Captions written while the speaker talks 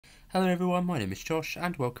Hello everyone, my name is Josh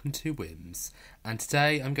and welcome to Whims. And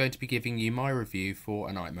today I'm going to be giving you my review for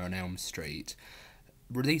A Nightmare on Elm Street.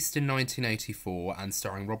 Released in 1984 and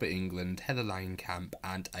starring Robert Englund, Heather Langenkamp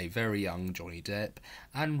and a very young Johnny Depp,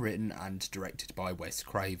 and written and directed by Wes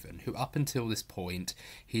Craven, who up until this point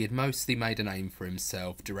he had mostly made a name for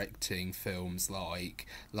himself directing films like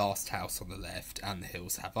Last House on the Left and The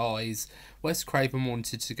Hills Have Eyes. Wes Craven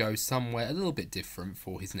wanted to go somewhere a little bit different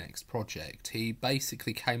for his next project. He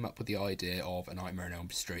basically came up with the idea of A Nightmare on Elm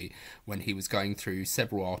Street when he was going through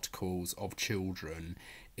several articles of children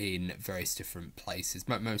in various different places,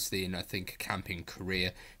 mostly in, I think, a camping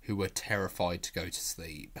Korea, who were terrified to go to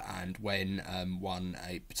sleep. And when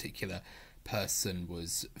a particular person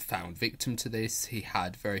was found victim to this, he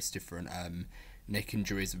had various different neck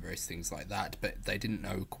injuries and various things like that, but they didn't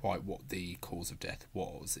know quite what the cause of death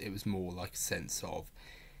was. It was more like a sense of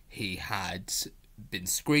he had been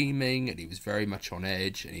screaming and he was very much on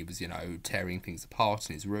edge and he was, tearing things apart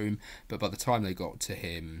in his room, but by the time they got to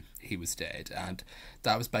him, he was dead. And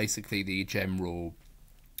that was basically the general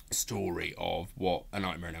story of what A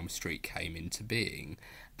Nightmare on Elm Street came into being.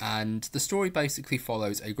 And the story basically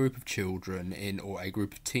follows a group of children or a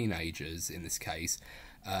group of teenagers in this case,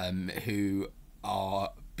 who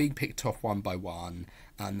are being picked off one by one,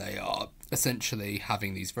 and they are essentially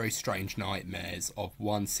having these very strange nightmares of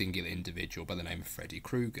one singular individual by the name of Freddy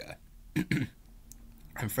Krueger.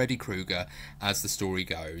 And Freddy Krueger, as the story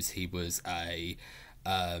goes, he was a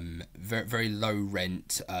very low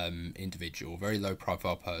rent individual, very low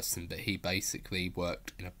profile person, but he basically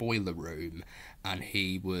worked in a boiler room, and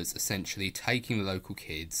he was essentially taking the local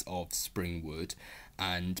kids of Springwood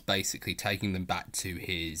and basically taking them back to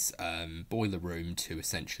his boiler room to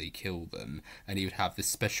essentially kill them. And he would have this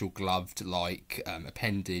special gloved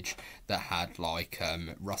appendage that had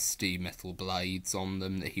rusty metal blades on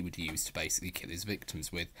them that he would use to basically kill his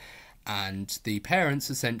victims with. And the parents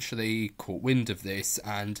essentially caught wind of this,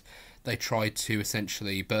 and they tried to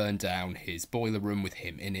essentially burn down his boiler room with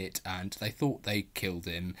him in it, and they thought they killed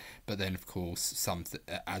him, but then of course,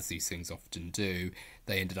 as these things often do,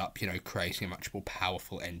 they ended up, creating a much more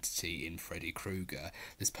powerful entity in Freddy Krueger,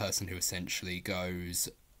 this person who essentially goes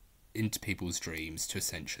into people's dreams to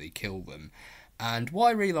essentially kill them. And what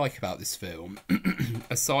I really like about this film,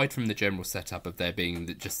 aside from the general setup of there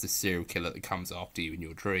being just the serial killer that comes after you in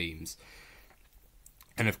your dreams,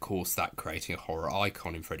 and of course that creating a horror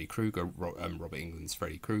icon in Freddy Krueger, Robert Englund's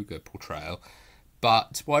Freddy Krueger portrayal,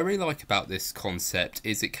 but what I really like about this concept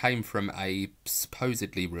is it came from a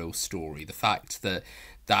supposedly real story. The fact that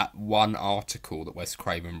one article that Wes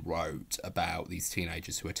Craven wrote about these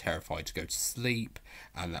teenagers who are terrified to go to sleep,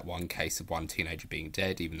 and that one case of one teenager being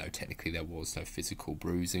dead, even though technically there was no physical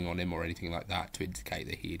bruising on him or anything like that to indicate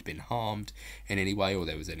that he had been harmed in any way or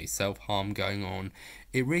there was any self-harm going on,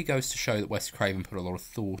 it really goes to show that Wes Craven put a lot of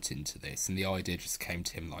thought into this, and the idea just came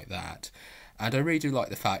to him like that. And I really do like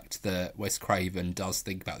the fact that Wes Craven does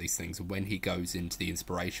think about these things, and when he goes into the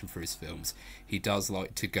inspiration for his films, he does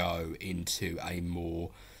like to go into a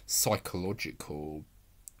more psychological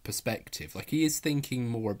perspective. Like, he is thinking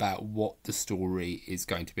more about what the story is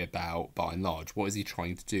going to be about by and large. What is he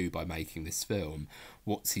trying to do by making this film?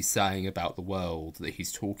 What's he saying about the world that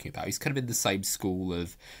he's talking about? He's kind of in the same school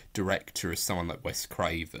of director as someone like Wes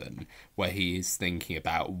Craven, where he is thinking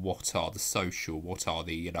about what are the social, what are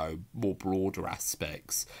the, more broader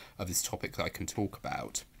aspects of this topic that I can talk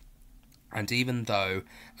about. And even though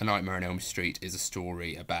A Nightmare on Elm Street is a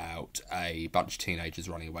story about a bunch of teenagers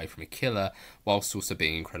running away from a killer, whilst also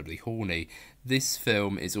being incredibly horny, this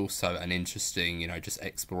film is also an interesting, just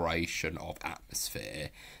exploration of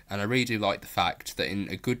atmosphere. And I really do like the fact that in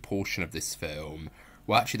a good portion of this film,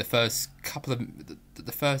 well, actually the first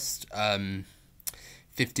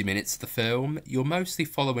 50 minutes of the film, you're mostly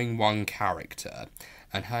following one character,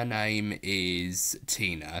 and her name is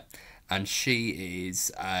Tina. And she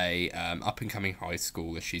is a up-and-coming high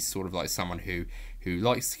schooler. She's sort of like someone who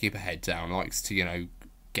likes to keep her head down, likes to,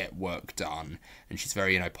 get work done. And she's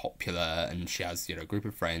very, popular. And she has, a group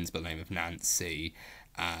of friends by the name of Nancy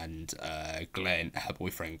and Glen, her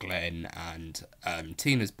boyfriend Glen, and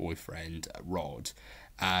Tina's boyfriend Rod.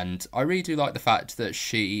 And I really do like the fact that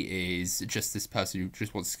she is just this person who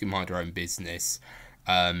just wants to mind her own business.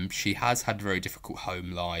 She has had a very difficult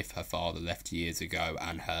home life. Her father left years ago,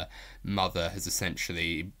 and her mother has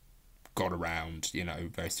essentially got around,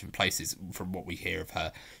 various different places. From what we hear of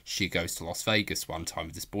her, she goes to Las Vegas one time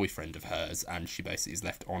with this boyfriend of hers, and she basically is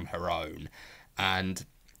left on her own. And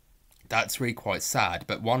that's really quite sad.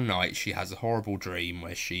 But one night she has a horrible dream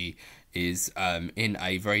where she is in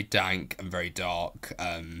a very dank and very dark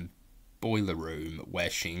boiler room where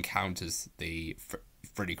she encounters the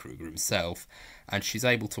Freddy Krueger himself, and she's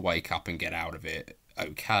able to wake up and get out of it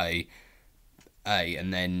okay.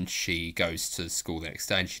 And then she goes to school the next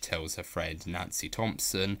day and she tells her friend Nancy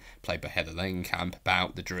Thompson, played by Heather Langenkamp,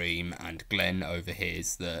 about the dream, and Glenn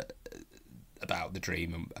overhears about the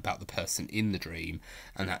dream and about the person in the dream,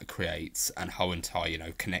 and that creates an whole entire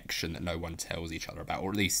connection that no one tells each other about, or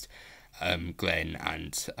at least Glenn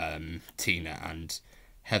and Tina and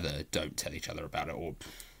Heather don't tell each other about it, or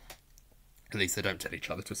at least they don't tell each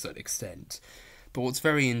other to a certain extent. But what's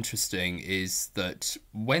very interesting is that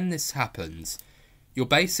when this happens, you're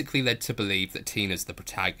basically led to believe that Tina's the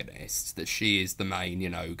protagonist, that she is the main,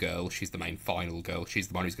 girl, she's the main final girl, she's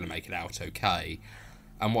the one who's going to make it out okay.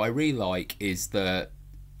 And what I really like is that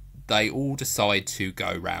they all decide to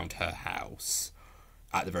go round her house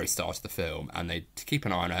at the very start of the film, and they keep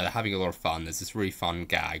an eye on her, they're having a lot of fun. There's this really fun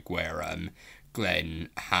gag where Glenn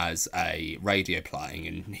has a radio playing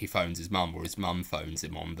and he phones his mum, or his mum phones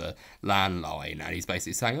him on the landline, and he's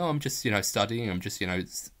basically saying, oh, I'm just, studying, I'm just,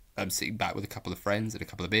 I'm sitting back with a couple of friends and a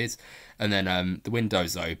couple of beers, and then the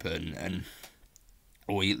window's open, and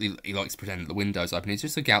or he likes to pretend that the window's open, he's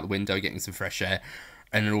just looking out the window getting some fresh air,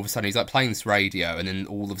 and then all of a sudden he's like playing this radio, and then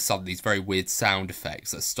all of a sudden these very weird sound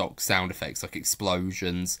effects, stock sound effects, like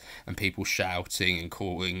explosions and people shouting and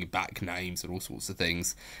calling back names and all sorts of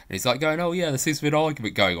things. And he's like going, oh yeah, there seems to be an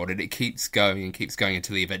argument going on, and it keeps going and keeps going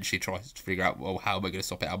until he eventually tries to figure out, well, how am I going to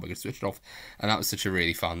stop it? How am I going to switch it off? And that was such a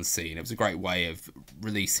really fun scene. It was a great way of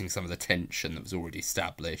releasing some of the tension that was already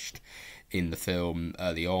established in the film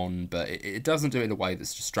early on, but it doesn't do it in a way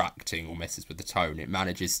that's distracting or messes with the tone. It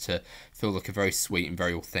manages to feel like a very sweet and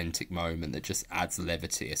very authentic moment that just adds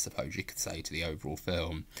levity, I suppose you could say, to the overall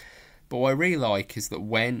film. But what I really like is that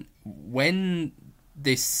when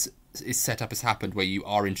this is set up as happened, where you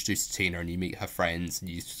are introduced to Tina and you meet her friends and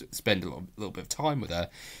you spend a little bit of time with her,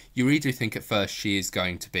 you really do think at first she is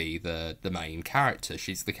going to be the main character.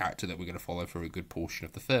 She's the character that we're going to follow for a good portion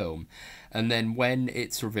of the film. And then when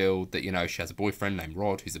it's revealed that, she has a boyfriend named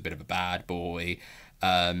Rod, who's a bit of a bad boy,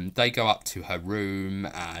 they go up to her room,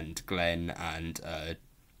 and Glenn and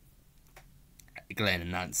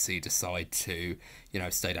Nancy decide to,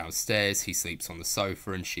 stay downstairs. He sleeps on the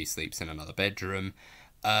sofa and she sleeps in another bedroom.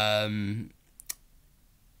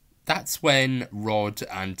 That's when Rod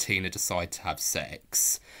and Tina decide to have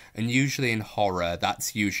sex, and usually in horror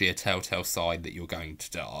that's usually a telltale sign that you're going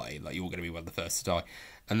to die, like you're going to be one of the first to die.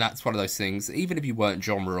 And that's one of those things, even if you weren't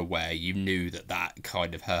genre aware, you knew that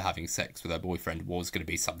kind of her having sex with her boyfriend was going to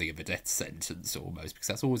be something of a death sentence almost, because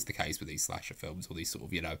that's always the case with these slasher films, or these sort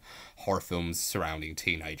of horror films surrounding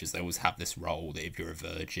teenagers. They always have this role that if you're a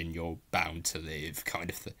virgin you're bound to live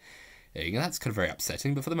kind of thing. And that's kind of very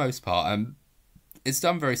upsetting, but for the most part, it's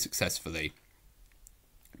done very successfully.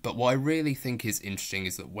 But what I really think is interesting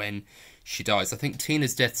is that when she dies, I think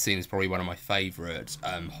Tina's death scene is probably one of my favourite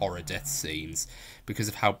horror death scenes because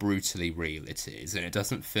of how brutally real it is, and it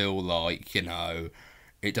doesn't feel like,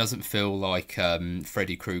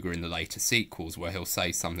 Freddy Krueger in the later sequels where he'll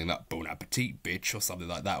say something like "Bon appetit, bitch" or something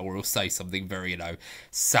like that, or he'll say something very,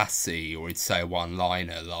 sassy, or he'd say a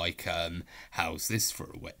one-liner like, "How's this for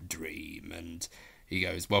a wet dream?" and he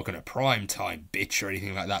goes, "Welcome to prime time, bitch," or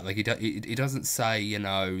anything like that. Like he doesn't say,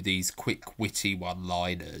 these quick, witty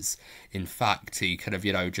one-liners. In fact, he kind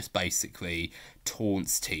of, just basically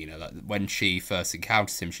taunts Tina. Like when she first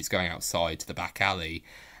encounters him, she's going outside to the back alley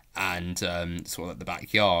and sort of like the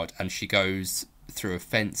backyard, and she goes through a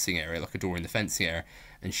fencing area, like a door in the fencing area,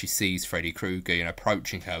 and she sees Freddy Krueger,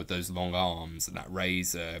 approaching her with those long arms and that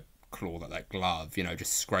razor claw, that glove,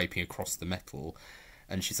 just scraping across the metal.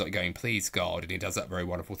 And she's like going, "Please, God," and he does that very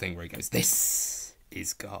wonderful thing where he goes, "This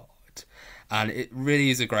is God." And it really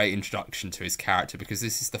is a great introduction to his character, because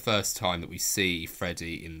this is the first time that we see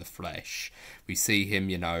Freddy in the flesh. We see him,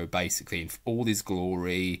 basically in all his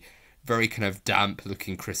glory, very kind of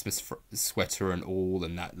damp-looking Christmas sweater and all,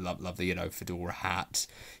 and that lovely, fedora hat,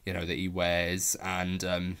 that he wears.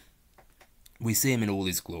 And we see him in all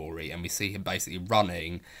his glory, and we see him basically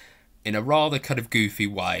running in a rather kind of goofy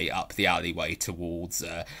way up the alleyway towards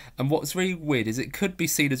her. And what's really weird is it could be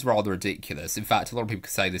seen as rather ridiculous. In fact, a lot of people could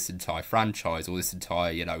say this entire franchise or this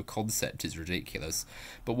entire, concept is ridiculous.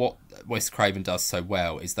 But what Wes Craven does so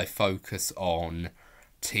well is they focus on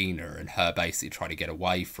Tina and her basically trying to get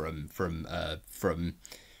away from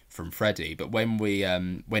Freddy. But when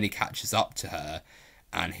he catches up to her,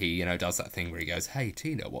 and he, does that thing where he goes, "Hey,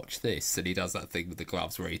 Tina, watch this." And he does that thing with the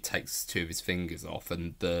gloves where he takes two of his fingers off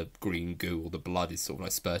and the green goo or the blood is sort of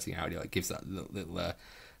like spurting out. He gives that little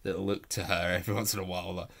look to her every once in a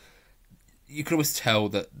while. you could always tell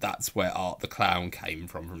that that's where Art the Clown came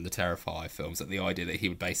from the Terrifier films. That the idea that he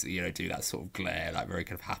would basically, do that sort of glare, that very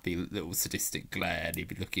kind of happy little sadistic glare, and he'd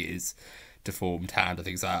be looking at his deformed hand and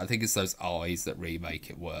things like that. I think it's those eyes that really make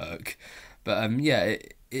it work. But yeah,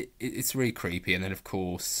 it's really creepy. And then of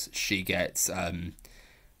course she gets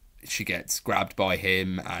grabbed by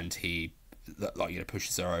him, and he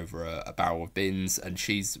pushes her over a barrel of bins, and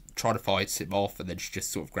she's trying to fight him off, and then she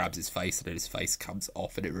just sort of grabs his face, and then his face comes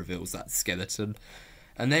off, and it reveals that skeleton,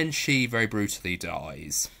 and then she very brutally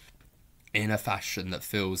dies in a fashion that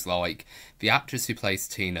feels like the actress who plays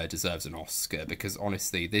Tina deserves an Oscar, because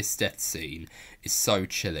honestly, this death scene is so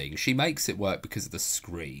chilling. She makes it work because of the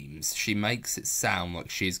screams. She makes it sound like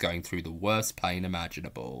she's going through the worst pain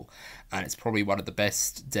imaginable, and it's probably one of the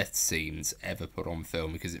best death scenes ever put on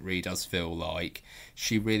film, because it really does feel like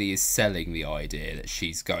she really is selling the idea that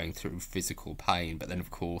she's going through physical pain, but then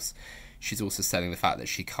of course she's also selling the fact that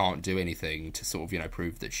she can't do anything to sort of,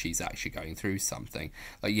 prove that she's actually going through something.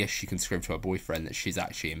 Like, yes, she can scream to her boyfriend that she's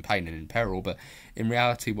actually in pain and in peril, but in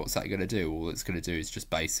reality, what's that going to do? All it's going to do is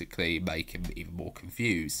just basically make him even more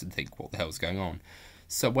confused and think, what the hell's going on?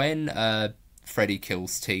 So when Freddy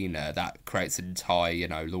kills Tina, that creates an entire,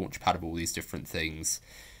 launch pad of all these different things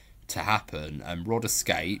to happen. And Rod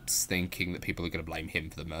escapes, thinking that people are going to blame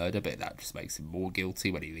him for the murder, but that just makes him more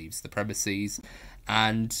guilty when he leaves the premises.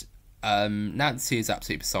 And Nancy is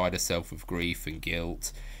absolutely beside herself with grief and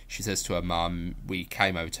guilt. She says to her mum, we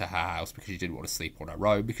came over to her house because she didn't want to sleep on her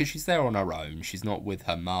own, because she's there on her own. She's not with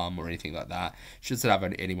her mum or anything like that. She doesn't have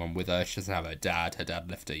anyone with her. She doesn't have her dad. Her dad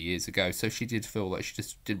left her years ago, so she did feel like she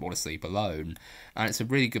just didn't want to sleep alone. And it's a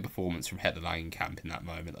really good performance from Heather Langenkamp in that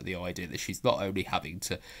moment, like the idea that she's not only having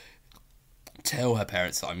to tell her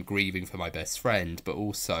parents that I'm grieving for my best friend, but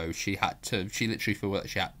also she literally felt that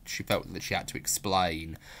she had to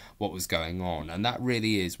explain what was going on. And that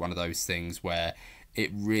really is one of those things where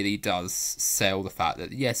it really does sell the fact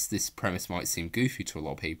that, yes, this premise might seem goofy to a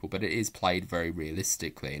lot of people, but it is played very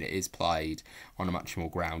realistically, and it is played on a much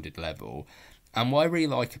more grounded level. And what I really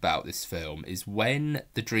like about this film is when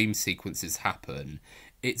the dream sequences happen,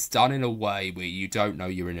 it's done in a way where you don't know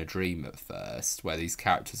you're in a dream at first, where these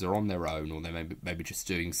characters are on their own, or they're maybe just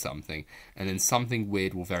doing something, and then something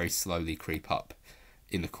weird will very slowly creep up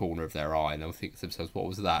in the corner of their eye, and they'll think to themselves, what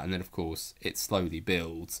was that? And then, of course, it slowly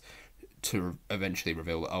builds to eventually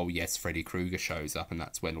reveal that, oh yes, Freddy Krueger shows up, and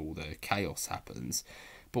that's when all the chaos happens.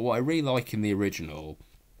 But what I really like in the original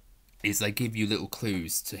is they give you little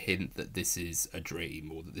clues to hint that this is a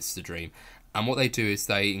dream, or that this is a dream. And what they do is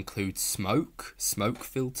they include smoke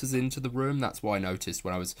filters into the room. That's what I noticed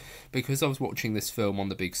because I was watching this film on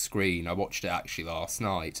the big screen. I watched it actually last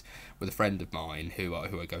night with a friend of mine who I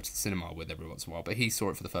go to the cinema with every once in a while, but he saw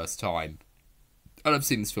it for the first time. And I've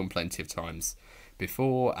seen this film plenty of times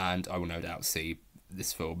before, and I will no doubt see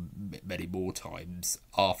this film many more times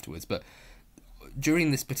afterwards. But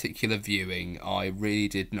during this particular viewing, I really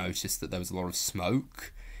did notice that there was a lot of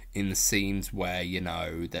smoke in the scenes where,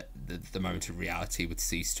 that the moment of reality would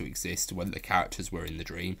cease to exist when the characters were in the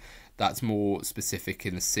dream. That's more specific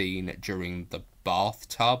in the scene during the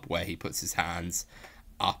bathtub, where he puts his hands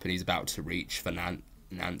up and he's about to reach for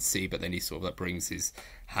Nancy, but then he sort of brings his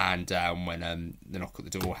hand down when the knock at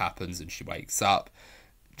the door happens and she wakes up.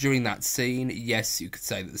 During that scene, yes, you could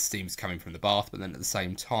say that the steam's coming from the bath, but then at the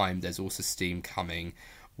same time, there's also steam coming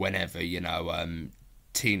whenever,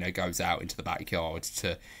 Tina goes out into the backyard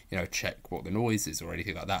to, check what the noise is or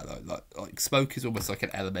anything like that. Like smoke is almost like an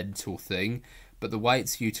elemental thing, but the way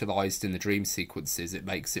it's utilised in the dream sequences, it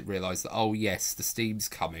makes it realise that, oh yes, the steam's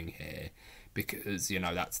coming here, because,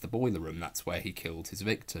 that's the boiler room, that's where he killed his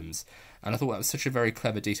victims. And I thought that was such a very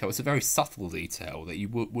clever detail. It's a very subtle detail that you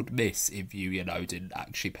would miss if you, didn't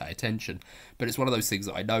actually pay attention. But it's one of those things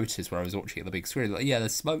that I noticed when I was watching it on the big screen, like, yeah,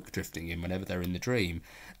 there's smoke drifting in whenever they're in the dream.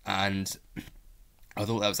 And I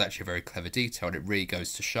thought that was actually a very clever detail, and it really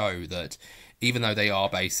goes to show that even though they are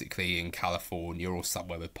basically in California or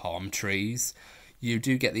somewhere with palm trees, you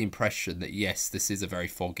do get the impression that, yes, this is a very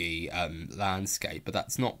foggy landscape, but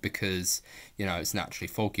that's not because, it's naturally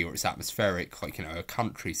foggy or it's atmospheric, like, a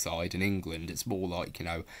countryside in England. It's more like,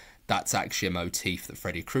 that's actually a motif that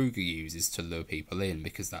Freddy Krueger uses to lure people in,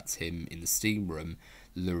 because that's him in the steam room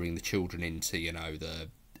luring the children into,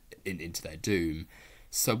 into their doom.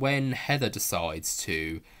 So when Heather decides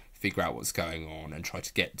to figure out what's going on and try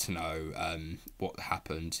to get to know what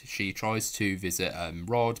happened, she tries to visit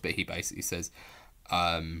Rod, but he basically says,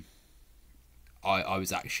 I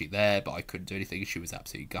was actually there, but I couldn't do anything. She was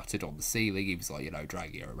absolutely gutted on the ceiling. He was like,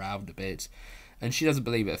 dragging her around a bit. And she doesn't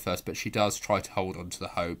believe it at first, but she does try to hold on to the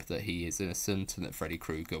hope that he is innocent and that Freddy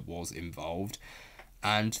Krueger was involved.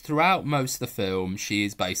 And throughout most of the film, she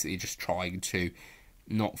is basically just trying to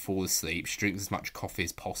not fall asleep. She drinks as much coffee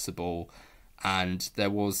as possible. And there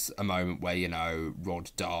was a moment where, you know,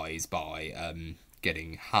 Rod dies by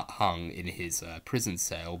getting hung in his prison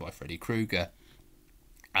cell by Freddy Krueger.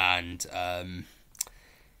 And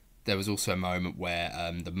there was also a moment where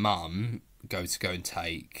the mum goes to go and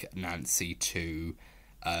take Nancy to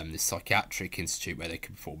the psychiatric institute where they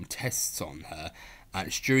can perform tests on her. And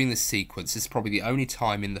it's during this sequence, this is probably the only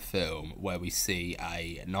time in the film where we see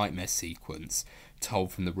a nightmare sequence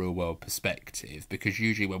told from the real world perspective, because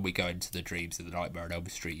usually when we go into the dreams of the Nightmare on Elm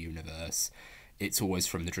Street universe, it's always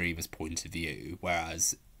from the dreamer's point of view,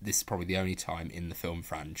 whereas this is probably the only time in the film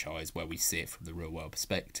franchise where we see it from the real world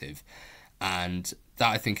perspective. And that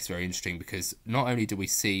I think is very interesting, because not only do we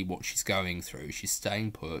see what she's going through, she's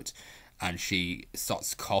staying put and she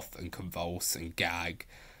starts to cough and convulse and gag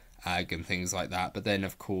and things like that. But then,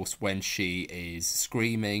 of course, when she is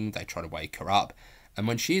screaming, they try to wake her up. And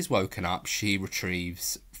when she is woken up, she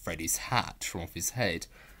retrieves Freddy's hat from off his head.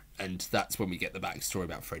 And that's when we get the backstory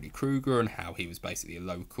about Freddy Krueger and how he was basically a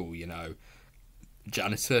local, you know,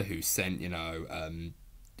 janitor who sent, you know,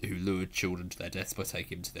 who lured children to their deaths by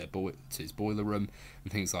taking them to his boiler room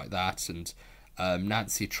and things like that. And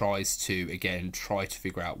Nancy tries to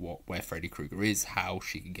figure out where Freddy Krueger is, how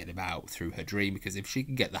she can get him out through her dream, because if she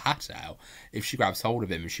can get the hat out, if she grabs hold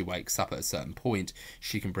of him and she wakes up at a certain point,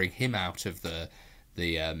 she can bring him out of the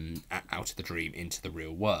dream into the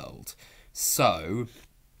real world. So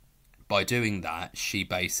by doing that, she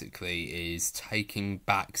basically is taking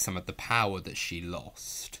back some of the power that she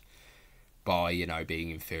lost by, you know, being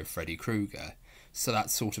in fear of Freddy Krueger. So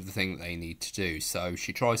that's sort of the thing that they need to do. So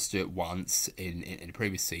she tries to do it once in a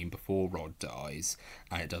previous scene before Rod dies,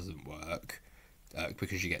 and it doesn't work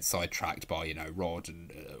because she gets sidetracked by, you know, Rod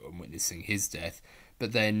and witnessing his death.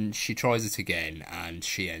 But then she tries it again, and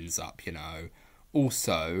she ends up, you know,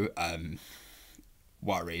 also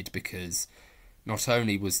worried, because not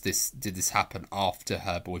only did this happen after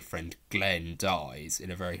her boyfriend Glen dies in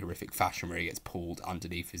a very horrific fashion, where he gets pulled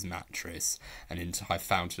underneath his mattress and an entire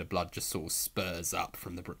fountain of blood just sort of spurs up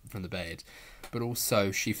from the bed, but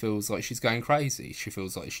also she feels like she's going crazy. She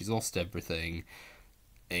feels like she's lost everything,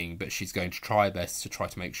 but she's going to try her best to try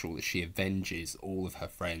to make sure that she avenges all of her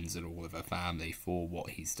friends and all of her family for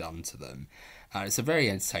what he's done to them. And it's a very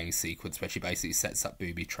entertaining sequence where she basically sets up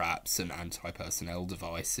booby traps and anti-personnel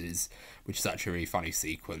devices, which is actually a really funny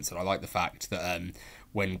sequence. And I like the fact that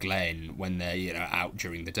when they're, you know, out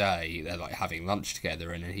during the day, they're like having lunch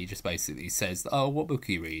together, and he just basically says, "Oh, what book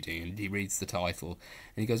are you reading?" And he reads the title,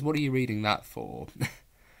 and he goes, "What are you reading that for?"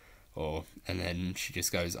 And then she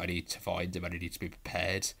just goes, "I need to find him, I need to be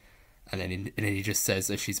prepared." And then he just says,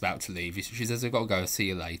 as she's about to leave, she says, "I've got to go, I'll see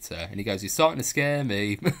you later." And he goes, "You're starting to scare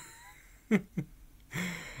me." And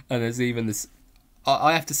there's even this,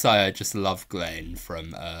 I have to say, I just love Glen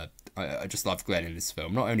from, I just love Glen in this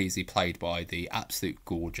film. Not only is he played by the absolute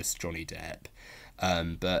gorgeous Johnny Depp,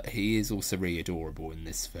 but he is also really adorable in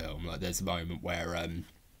this film. Like, there's a moment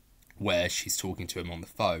where she's talking to him on the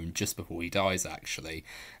phone just before he dies, actually,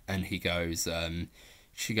 and he goes,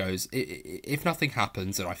 she goes, "If nothing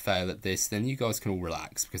happens and I fail at this, then you guys can all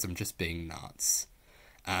relax, because I'm just being nuts."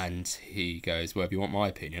 And he goes, "Well, if you want my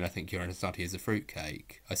opinion, I think you're as nutty as a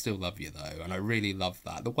fruitcake. I still love you, though." And I really love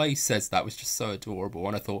that. The way he says that was just so adorable,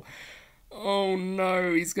 and I thought, oh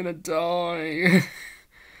no, he's gonna die.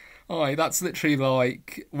 Oh, that's literally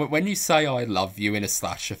like, when you say "I love you" in a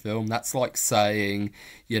slasher film, that's like saying,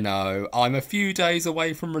 you know, "I'm a few days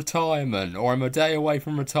away from retirement," or "I'm a day away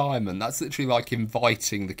from retirement." That's literally like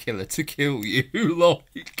inviting the killer to kill you.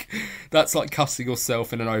 Like, that's like cussing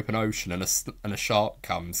yourself in an open ocean and a shark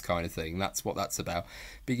comes, kind of thing. That's what that's about.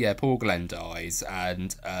 But yeah, poor Glen dies,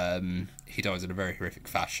 and he dies in a very horrific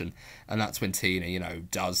fashion. And that's when Tina, you know,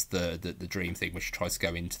 does the dream thing, where she tries to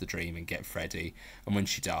go into the dream and get Freddy. And when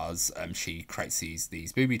she does, she creates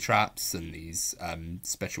these booby traps and these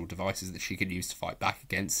special devices that she can use to fight back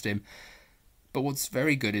against him. But what's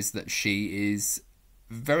very good is that she is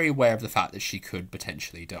very aware of the fact that she could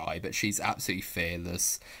potentially die, but she's absolutely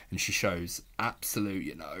fearless, and she shows absolute,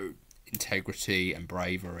 you know, integrity and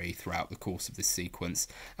bravery throughout the course of this sequence.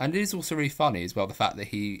 And it is also really funny as well, the fact that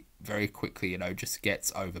he very quickly, you know, just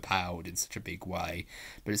gets overpowered in such a big way.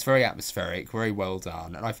 But it's very atmospheric, very well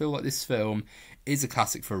done, and I feel like this film is a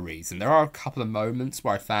classic for a reason. There are a couple of moments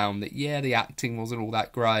where I found that, yeah, the acting wasn't all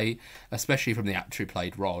that great, especially from the actor who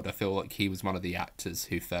played Rod. I feel like he was one of the actors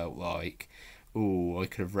who felt like, oh, he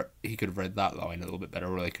could have read that line a little bit better,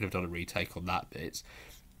 or they could have done a retake on that bit.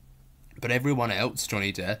 But everyone else,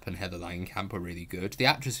 Johnny Depp and Heather Langenkamp, were really good. The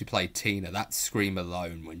actress who played Tina, that scream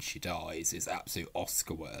alone when she dies is absolute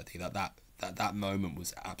Oscar worthy. That moment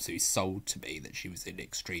was absolutely sold to me, that she was in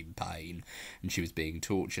extreme pain and she was being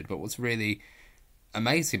tortured. But what's really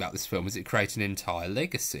amazing about this film is it created an entire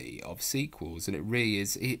legacy of sequels, and it really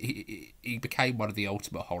is. He became one of the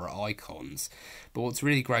ultimate horror icons. But what's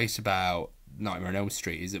really great about Nightmare on Elm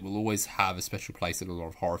Street is it will always have a special place in a lot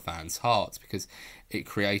of horror fans' hearts, because it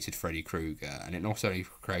created Freddy Krueger, and it not only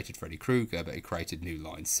created Freddy Krueger, but it created New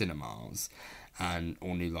Line Cinemas.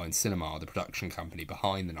 Or New Line Cinema, the production company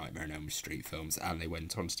behind the Nightmare on Elm Street films, and they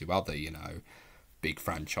went on to do other, big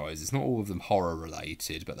franchises. Not all of them horror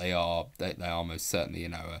related, but they are most certainly,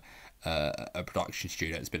 a production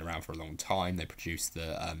studio that's been around for a long time. They produced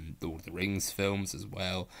the Lord of the Rings films as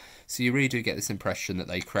well. So you really do get this impression that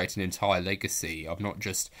they create an entire legacy of not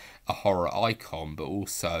just a horror icon, but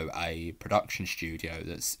also a production studio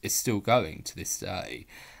is still going to this day.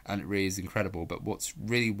 And it really is incredible. But what's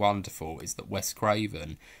really wonderful is that Wes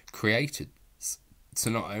Craven created.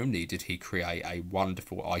 So not only did he create a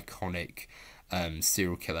wonderful, iconic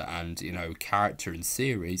serial killer and character and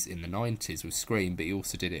series in the 90s with Scream, but he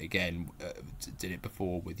also did it again, did it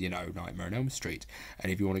before with Nightmare on Elm Street. And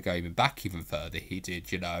if you want to go even further, he did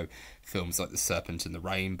films like The Serpent and the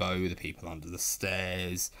Rainbow, The People Under the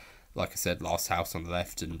Stairs, like I said, Last House on the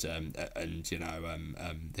Left, and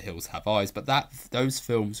The Hills Have Eyes. But those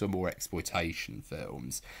films were more exploitation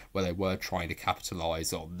films, where they were trying to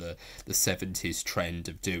capitalise on the 70s trend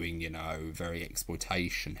of doing, very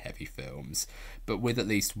exploitation heavy films. But with at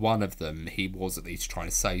least one of them, he was at least trying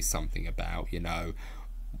to say something about,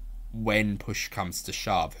 when push comes to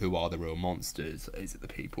shove, who are the real monsters? Is it the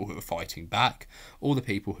people who are fighting back, or the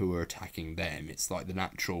people who are attacking them? It's like the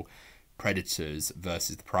natural predators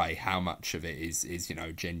versus the prey. How much of it is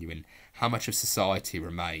genuine? How much of society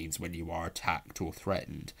remains when you are attacked or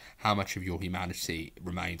threatened? How much of your humanity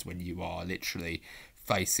remains when you are literally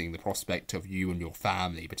facing the prospect of you and your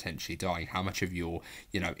family potentially dying? How much of your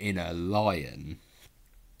inner lion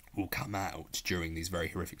will come out during these very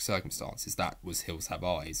horrific circumstances? That was Hills Have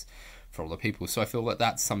Eyes for all the people. So I feel that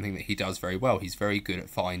that's something that he does very well. He's very good at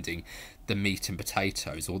finding the meat and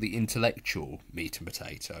potatoes, or the intellectual meat and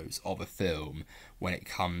potatoes of a film, when it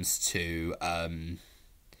comes to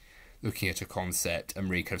looking at a concept and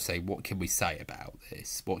really kind of say, what can we say about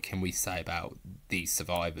this? What can we say about these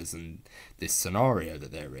survivors and this scenario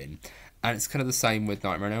that they're in? And it's kind of the same with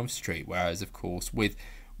Nightmare on Elm Street, whereas of course with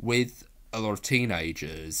a lot of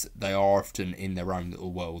teenagers, they are often in their own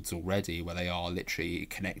little worlds already, where they are literally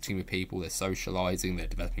connecting with people, they're socialising, they're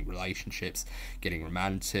developing relationships, getting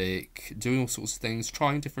romantic, doing all sorts of things,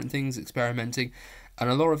 trying different things, experimenting. And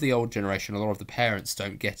a lot of the old generation, a lot of the parents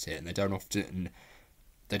don't get it, and they don't often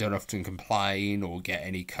complain or get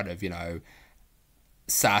any kind of,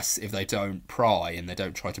 sass if they don't pry and they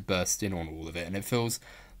don't try to burst in on all of it. And it feels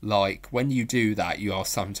like when you do that, you are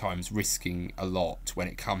sometimes risking a lot when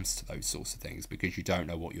it comes to those sorts of things, because you don't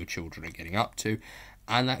know what your children are getting up to,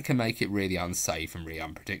 and that can make it really unsafe and really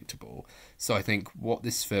unpredictable. So I think what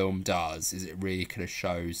this film does is it really kind of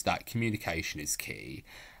shows that communication is key,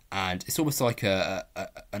 and it's almost like an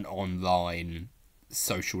online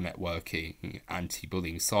social networking,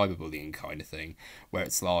 anti-bullying, cyberbullying kind of thing, where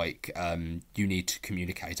it's like you need to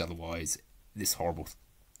communicate, otherwise this horrible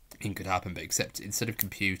thing could happen. But except instead of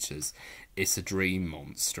computers, it's a dream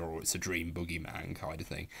monster, or it's a dream boogeyman kind of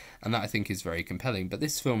thing, and that I think is very compelling. But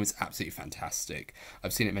this film is absolutely fantastic.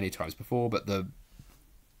 I've seen it many times before, but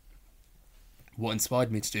what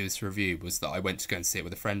inspired me to do this review was that I went to go and see it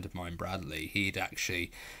with a friend of mine, Bradley. He'd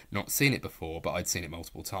actually not seen it before, but I'd seen it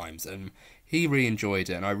multiple times, and he really enjoyed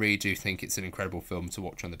it, and I really do think it's an incredible film to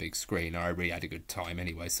watch on the big screen. I really had a good time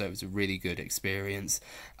anyway, so it was a really good experience,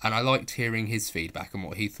 and I liked hearing his feedback and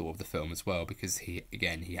what he thought of the film as well, because he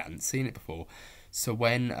hadn't seen it before. So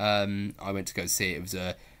when I went to go see it,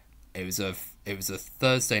 it was a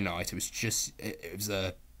Thursday night. It was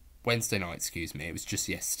a Wednesday night, excuse me. It was just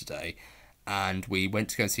yesterday. And we went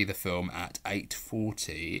to go see the film at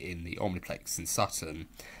 8:40 in the Omniplex in Sutton,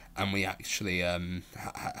 and we actually had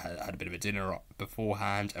a bit of a dinner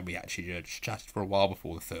beforehand, and we actually just chatted for a while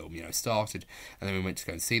before the film started, and then we went to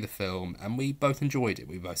go and see the film, and we both enjoyed it.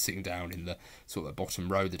 We were both sitting down in the sort of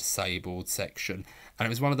bottom row, the disabled section, and it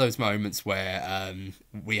was one of those moments where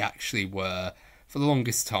we actually were, for the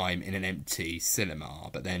longest time, in an empty cinema,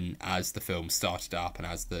 but then as the film started up and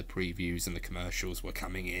as the previews and the commercials were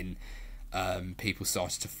coming in, people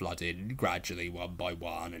started to flood in gradually, one by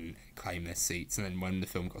one, and claim their seats. And then when the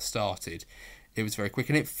film got started, it was very quick,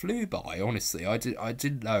 and it flew by. Honestly, I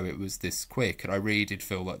didn't know it was this quick, and I really did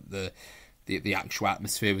feel like the actual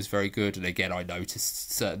atmosphere was very good. And again, I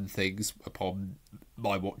noticed certain things upon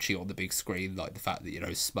my watching on the big screen, like the fact that, you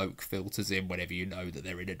know, smoke filters in whenever you know that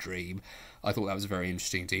they're in a dream. I thought that was a very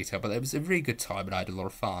interesting detail, but it was a really good time and I had a lot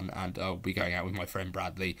of fun. And I'll be going out with my friend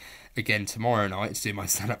Bradley again tomorrow night to do my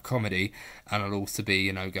stand-up comedy, and I'll also be,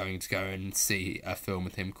 you know, going to go and see a film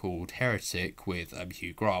with him called Heretic with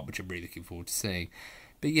Hugh Grant, which I'm really looking forward to seeing.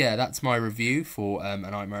 But yeah, that's my review for A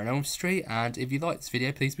Nightmare on Elm Street, and if you like this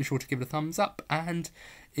video, please be sure to give it a thumbs up, and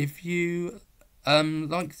if you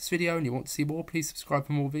like this video and you want to see more, please subscribe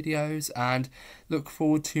for more videos, and look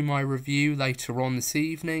forward to my review later on this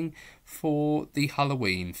evening for the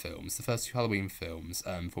Halloween films, the first two Halloween films,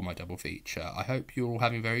 for my double feature. I hope you're all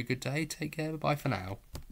having a very good day. Take care, bye for now.